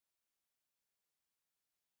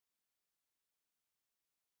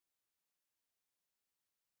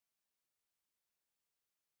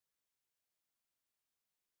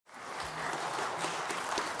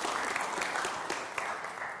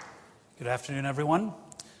Good afternoon, everyone.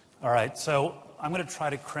 All right, so I'm going to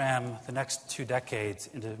try to cram the next 2 decades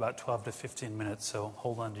into about 12 to 15 minutes, so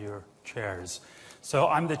hold on to your chairs. So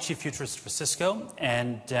I'm the chief futurist for Cisco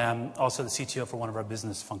and also the CTO for one of our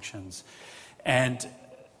business functions. And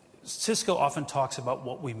Cisco often talks about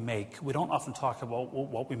what we make. We don't often talk about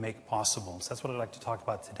what we make possible. So that's what I'd like to talk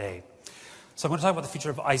about today. So I'm going to talk about the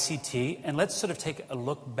future of ICT, and let's sort of take a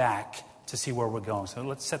look back to see where we're going. So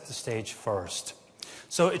let's set the stage first.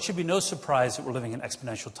 So it should be no surprise that we're living in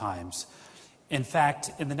exponential times. In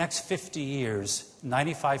fact, in the next 50 years,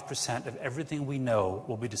 95% of everything we know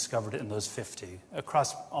will be discovered in those 50,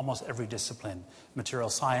 across almost every discipline. Material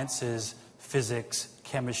sciences, physics,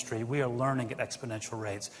 chemistry, we are learning at exponential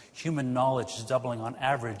rates. Human knowledge is doubling on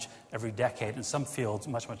average every decade, in some fields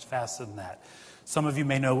much, much faster than that. Some of you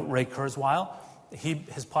may know Ray Kurzweil. He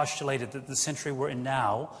has postulated that the century we're in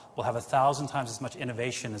now will have 1,000 times as much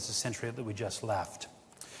innovation as the century that we just left.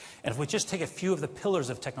 And if we just take a few of the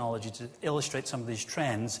pillars of technology to illustrate some of these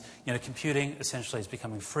trends, computing essentially is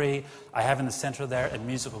becoming free. I have in the center there a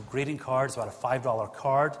musical greeting card. It's about a $5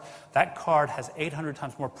 card. That card has 800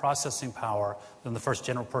 times more processing power than the first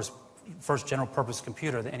general purpose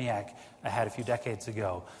computer, the ENIAC, I had a few decades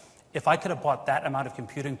ago. If I could have bought that amount of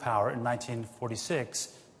computing power in 1946,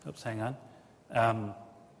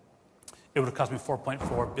 it would have cost me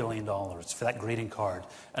 $4.4 billion for that greeting card.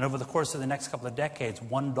 And over the course of the next couple of decades,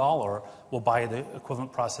 $1 will buy the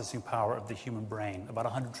equivalent processing power of the human brain, about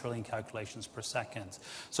 100 trillion calculations per second.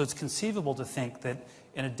 So it's conceivable to think that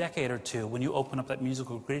in a decade or two, when you open up that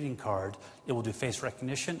musical greeting card, it will do face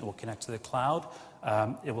recognition, it will connect to the cloud,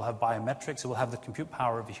 it will have biometrics, it will have the compute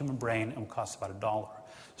power of a human brain, and will cost about $1.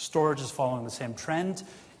 Storage is following the same trend.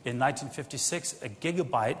 In 1956, a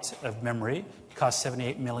gigabyte of memory cost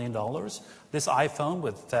 $78 million. This iPhone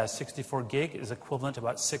with 64 gig is equivalent to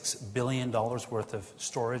about $6 billion worth of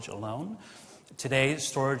storage alone. Today,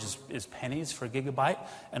 storage is pennies for a gigabyte,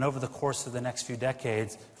 and over the course of the next few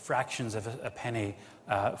decades, fractions of a penny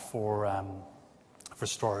for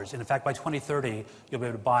storage. And in fact, by 2030, you'll be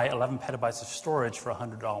able to buy 11 petabytes of storage for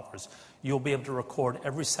 $100. You'll be able to record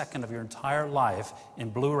every second of your entire life in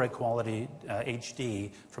Blu-ray quality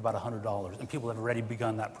HD for about $100. And people have already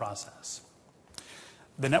begun that process.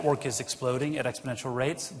 The network is exploding at exponential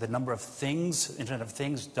rates. The number of things, Internet of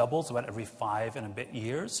Things, doubles about every 5 and a bit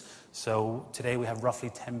years. So today we have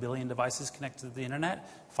roughly 10 billion devices connected to the Internet.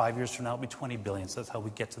 5 years from now, it'll be 20 billion. So that's how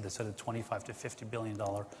we get to this sort of $25 to $50 billion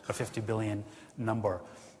or 50 billion number.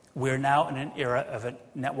 We're now in an era of a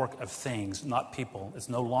network of things, not people. It's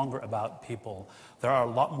no longer about people. There are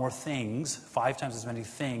a lot more things, 5 times as many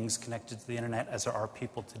things connected to the Internet as there are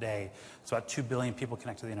people today. It's about 2 billion people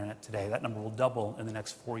connected to the Internet today. That number will double in the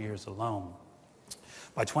next 4 years alone.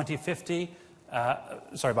 By 2020,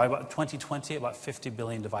 about 50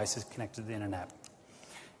 billion devices connected to the Internet.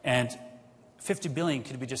 And 50 billion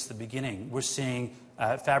could be just the beginning. We're seeing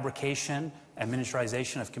fabrication and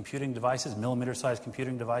miniaturization of computing devices, millimeter-sized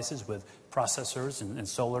computing devices with processors and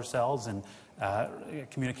solar cells and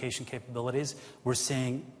communication capabilities. We're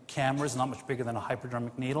seeing cameras not much bigger than a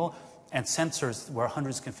hypodermic needle and sensors where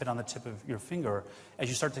hundreds can fit on the tip of your finger. As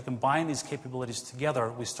you start to combine these capabilities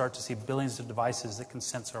together, we start to see billions of devices that can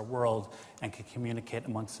sense our world and can communicate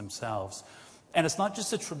amongst themselves. And it's not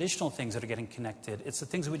just the traditional things that are getting connected, it's the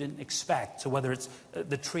things we didn't expect. So whether it's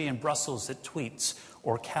the tree in Brussels that tweets,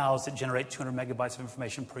 or cows that generate 200 megabytes of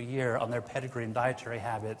information per year on their pedigree and dietary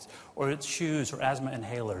habits, or it's shoes or asthma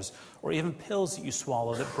inhalers, or even pills that you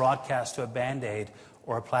swallow that broadcast to a Band-Aid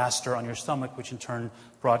or a plaster on your stomach, which in turn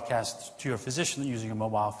broadcasts to your physician using a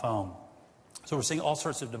mobile phone. So we're seeing all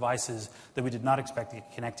sorts of devices that we did not expect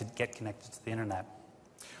to get connected to the Internet.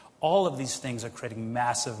 All of these things are creating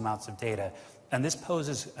massive amounts of data. And this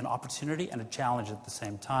poses an opportunity and a challenge at the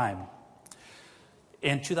same time.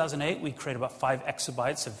 In 2008, we created about 5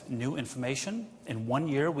 exabytes of new information. In 1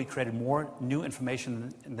 year, we created more new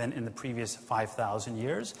information than in the previous 5,000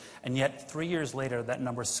 years. And yet, 3 years later, that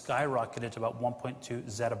number skyrocketed to about 1.2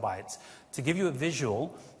 zettabytes. To give you a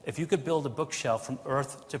visual, if you could build a bookshelf from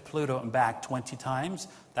Earth to Pluto and back 20 times,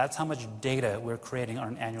 that's how much data we're creating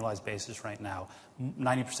on an annualized basis right now.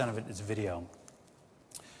 90% of it is video.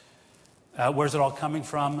 Where's it all coming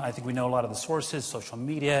from? I think we know a lot of the sources. Social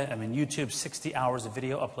media, YouTube, 60 hours of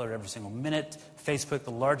video uploaded every single minute. Facebook,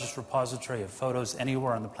 the largest repository of photos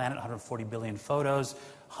anywhere on the planet, 140 billion photos.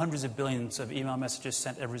 Hundreds of billions of email messages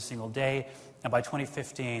sent every single day. And by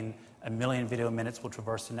 2015, 1 million video minutes will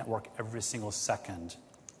traverse the network every single second.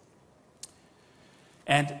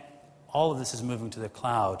 And all of this is moving to the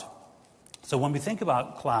cloud. So when we think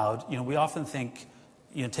about cloud, we often think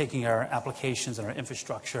taking our applications and our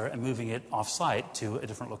infrastructure and moving it off-site to a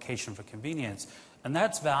different location for convenience. And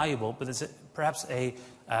that's valuable, but there's perhaps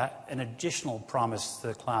an additional promise to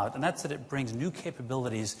the cloud, and that's that it brings new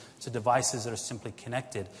capabilities to devices that are simply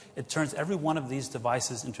connected. It turns every one of these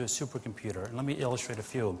devices into a supercomputer, and let me illustrate a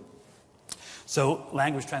few. So,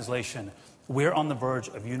 language translation. We're on the verge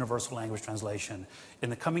of universal language translation. In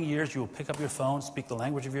the coming years, you will pick up your phone, speak the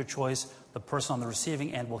language of your choice, the person on the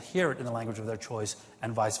receiving end will hear it in the language of their choice,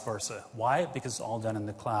 and vice versa. Why? Because it's all done in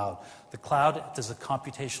the cloud. The cloud does the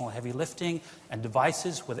computational heavy lifting, and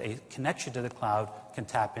devices with a connection to the cloud can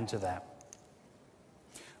tap into that.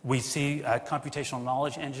 We see computational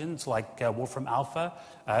knowledge engines like Wolfram Alpha,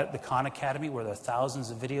 the Khan Academy, where there are thousands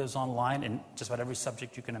of videos online in just about every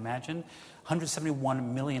subject you can imagine.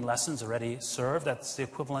 171 million lessons already served. That's the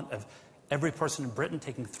equivalent of every person in Britain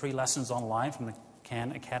taking 3 lessons online from the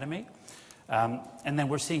Khan Academy. And then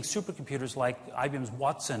we're seeing supercomputers like IBM's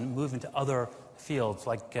Watson move into other fields,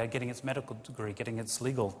 like getting its medical degree, getting its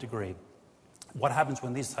legal degree. What happens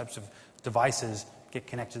when these types of devices get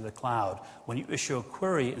connected to the cloud? When you issue a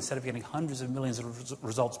query, instead of getting hundreds of millions of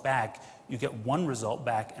results back, you get one result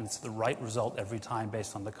back, and it's the right result every time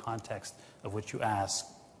based on the context of which you ask.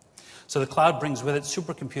 So the cloud brings with it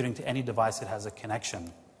supercomputing to any device that has a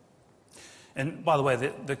connection. And by the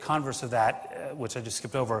way, the converse of that, which I just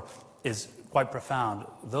skipped over, is quite profound.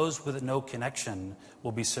 Those with no connection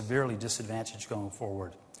will be severely disadvantaged going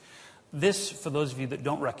forward. This, for those of you that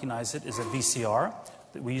don't recognize it, is a VCR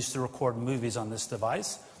that we used to record movies on this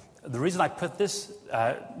device. The reason I put this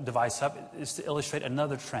device up is to illustrate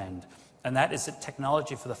another trend, and that is that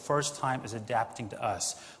technology for the first time is adapting to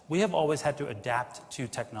us. We have always had to adapt to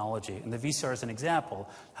technology, and the VCR is an example.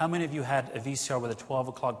 How many of you had a VCR where the 12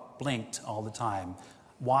 o'clock blinked all the time?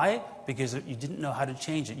 Why? Because you didn't know how to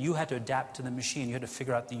change it. You had to adapt to the machine. You had to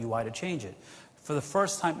figure out the UI to change it. For the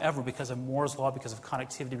first time ever, because of Moore's Law, because of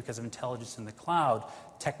connectivity, because of intelligence in the cloud,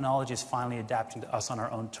 technology is finally adapting to us on our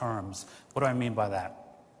own terms. What do I mean by that?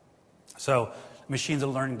 So machines are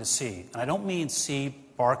learning to see. And I don't mean see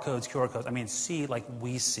barcodes, QR codes. I mean see like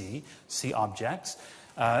we see objects.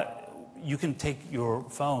 You can take your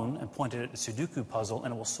phone and point it at a Sudoku puzzle,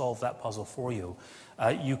 and it will solve that puzzle for you.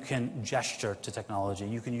 You can gesture to technology.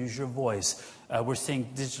 You can use your voice. We're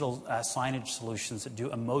seeing digital signage solutions that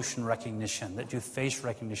do emotion recognition, that do face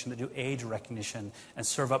recognition, that do age recognition, and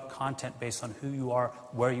serve up content based on who you are,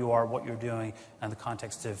 where you are, what you're doing, and the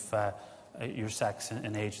context of your sex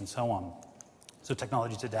and age and so on. So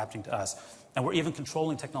technology is adapting to us. And we're even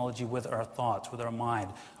controlling technology with our thoughts, with our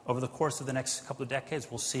mind. Over the course of the next couple of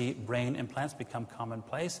decades, we'll see brain implants become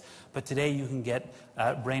commonplace. But today you can get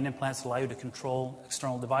brain implants that allow you to control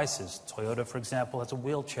external devices. Toyota, for example, has a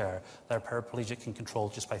wheelchair that a paraplegic can control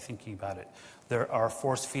just by thinking about it. There are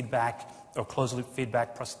force feedback or closed-loop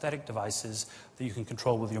feedback prosthetic devices that you can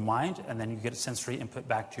control with your mind, and then you get sensory input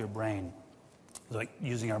back to your brain, like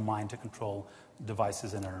using our mind to control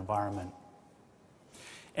devices in our environment.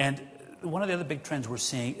 And one of the other big trends we're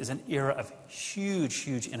seeing is an era of huge,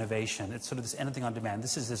 huge innovation. It's sort of this anything on demand.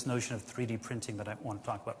 This is this notion of 3D printing that I want to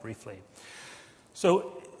talk about briefly.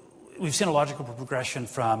 So we've seen a logical progression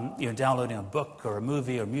from downloading a book or a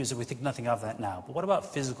movie or music. We think nothing of that now. But what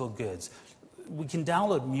about physical goods? We can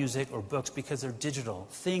download music or books because they're digital.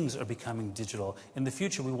 Things are becoming digital. In the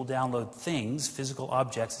future, we will download things, physical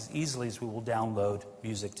objects, as easily as we will download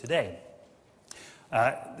music today.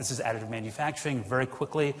 This is additive manufacturing. Very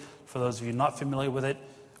quickly, for those of you not familiar with it,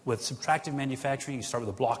 with subtractive manufacturing, you start with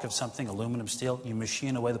a block of something, aluminum, steel, you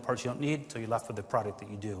machine away the parts you don't need until you're left with the product that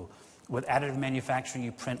you do. With additive manufacturing,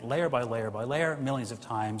 you print layer by layer by layer, millions of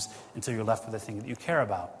times, until you're left with the thing that you care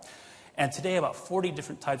about. And today, about 40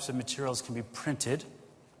 different types of materials can be printed.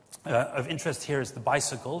 Of interest here is the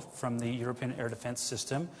bicycle from the European Air Defense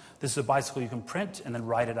System. This is a bicycle you can print and then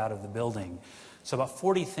ride it out of the building. So about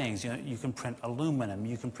 40 things. You can print aluminum,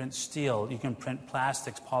 you can print steel, you can print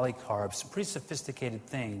plastics, polycarbs, some pretty sophisticated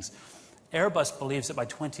things. Airbus believes that by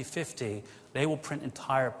 2050, they will print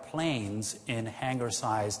entire planes in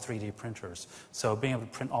hangar-sized 3D printers. So being able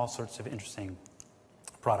to print all sorts of interesting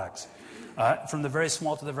products. From the very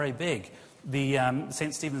small to the very big. The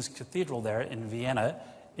St. Stephen's Cathedral there in Vienna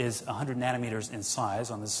is 100 nanometers in size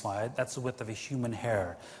on this slide. That's the width of a human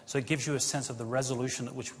hair. So it gives you a sense of the resolution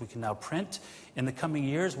at which we can now print. In the coming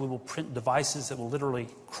years, we will print devices that will literally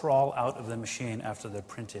crawl out of the machine after they're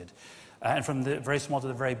printed. And from the very small to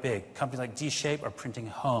the very big, companies like D-Shape are printing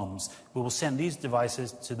homes. We will send these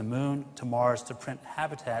devices to the moon, to Mars, to print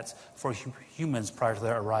habitats for humans prior to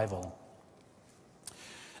their arrival.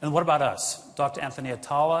 And what about us? Dr. Anthony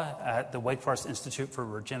Atala at the Wake Forest Institute for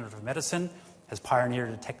Regenerative Medicine has pioneered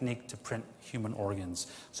a technique to print human organs.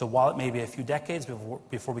 So while it may be a few decades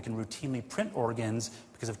before we can routinely print organs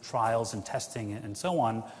because of trials and testing and so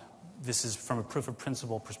on, this is from a proof of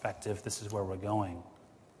principle perspective, this is where we're going.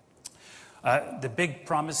 The big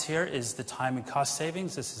promise here is the time and cost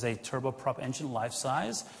savings. This is a turboprop engine, life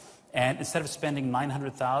size. And instead of spending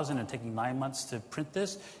 $900,000 and taking 9 months to print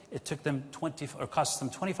this, it took them cost them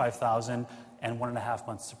 $25,000 and 1.5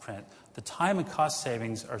 months to print. The time and cost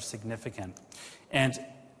savings are significant. And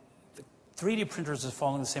 3D printers are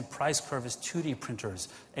following the same price curve as 2D printers.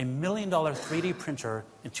 A $1 million 3D printer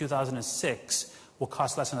in 2006 will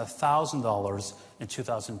cost less than $1,000 in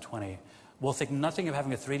 2020. We'll think nothing of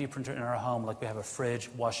having a 3D printer in our home like we have a fridge,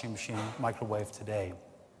 washing machine, microwave today.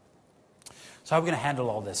 So how are we going to handle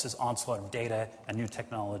all this onslaught of data and new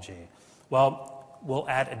technology? Well, we'll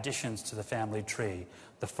add additions to the family tree.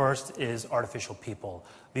 The first is artificial people.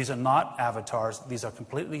 These are not avatars. These are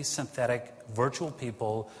completely synthetic, virtual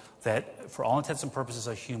people that, for all intents and purposes,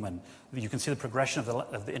 are human. You can see the progression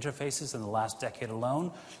of the interfaces in the last decade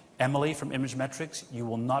alone. Emily from ImageMetrics, you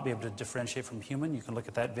will not be able to differentiate from human. You can look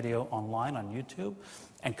at that video online on YouTube.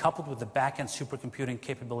 And coupled with the back-end supercomputing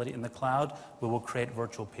capability in the cloud, we will create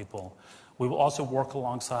virtual people. We will also work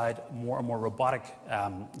alongside more and more robotic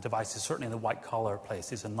devices, certainly in the white-collar place.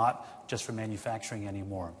 These are not just for manufacturing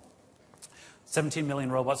anymore. 17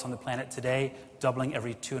 million robots on the planet today, doubling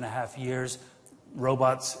every 2.5 years.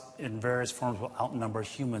 Robots in various forms will outnumber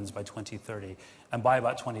humans by 2030. And by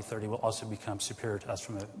about 2030, will also become superior to us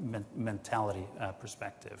from a mentality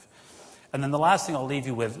perspective. And then the last thing I'll leave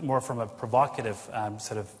you with, more from a provocative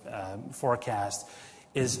forecast,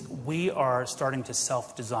 is we are starting to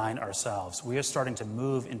self-design ourselves. We are starting to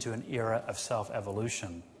move into an era of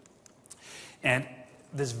self-evolution. And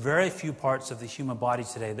there's very few parts of the human body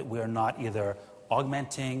today that we are not either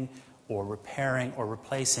augmenting or repairing or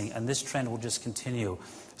replacing, and this trend will just continue.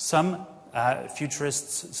 Some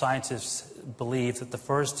futurists, scientists, believe that the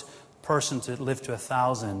first person to live to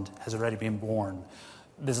 1,000 has already been born.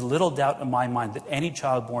 There's little doubt in my mind that any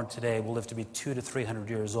child born today will live to be 200 to 300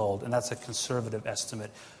 years old, and that's a conservative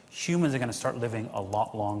estimate. Humans are going to start living a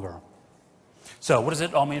lot longer. So what does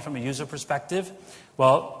it all mean from a user perspective?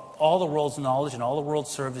 Well, all the world's knowledge and all the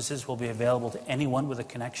world's services will be available to anyone with a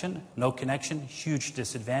connection. No connection, huge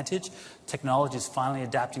disadvantage. Technology is finally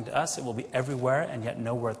adapting to us. It will be everywhere and yet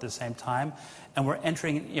nowhere at the same time. And we're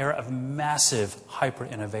entering an era of massive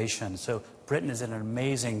hyper-innovation. So Britain is in an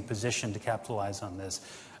amazing position to capitalize on this.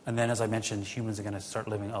 And then, as I mentioned, humans are going to start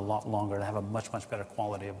living a lot longer and have a much, much better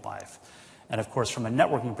quality of life. And of course, from a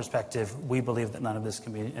networking perspective, we believe that none of this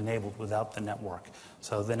can be enabled without the network.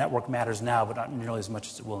 So the network matters now, but not nearly as much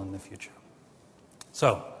as it will in the future.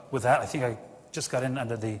 So with that, I think I just got in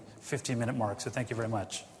under the 15-minute mark, so thank you very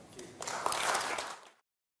much.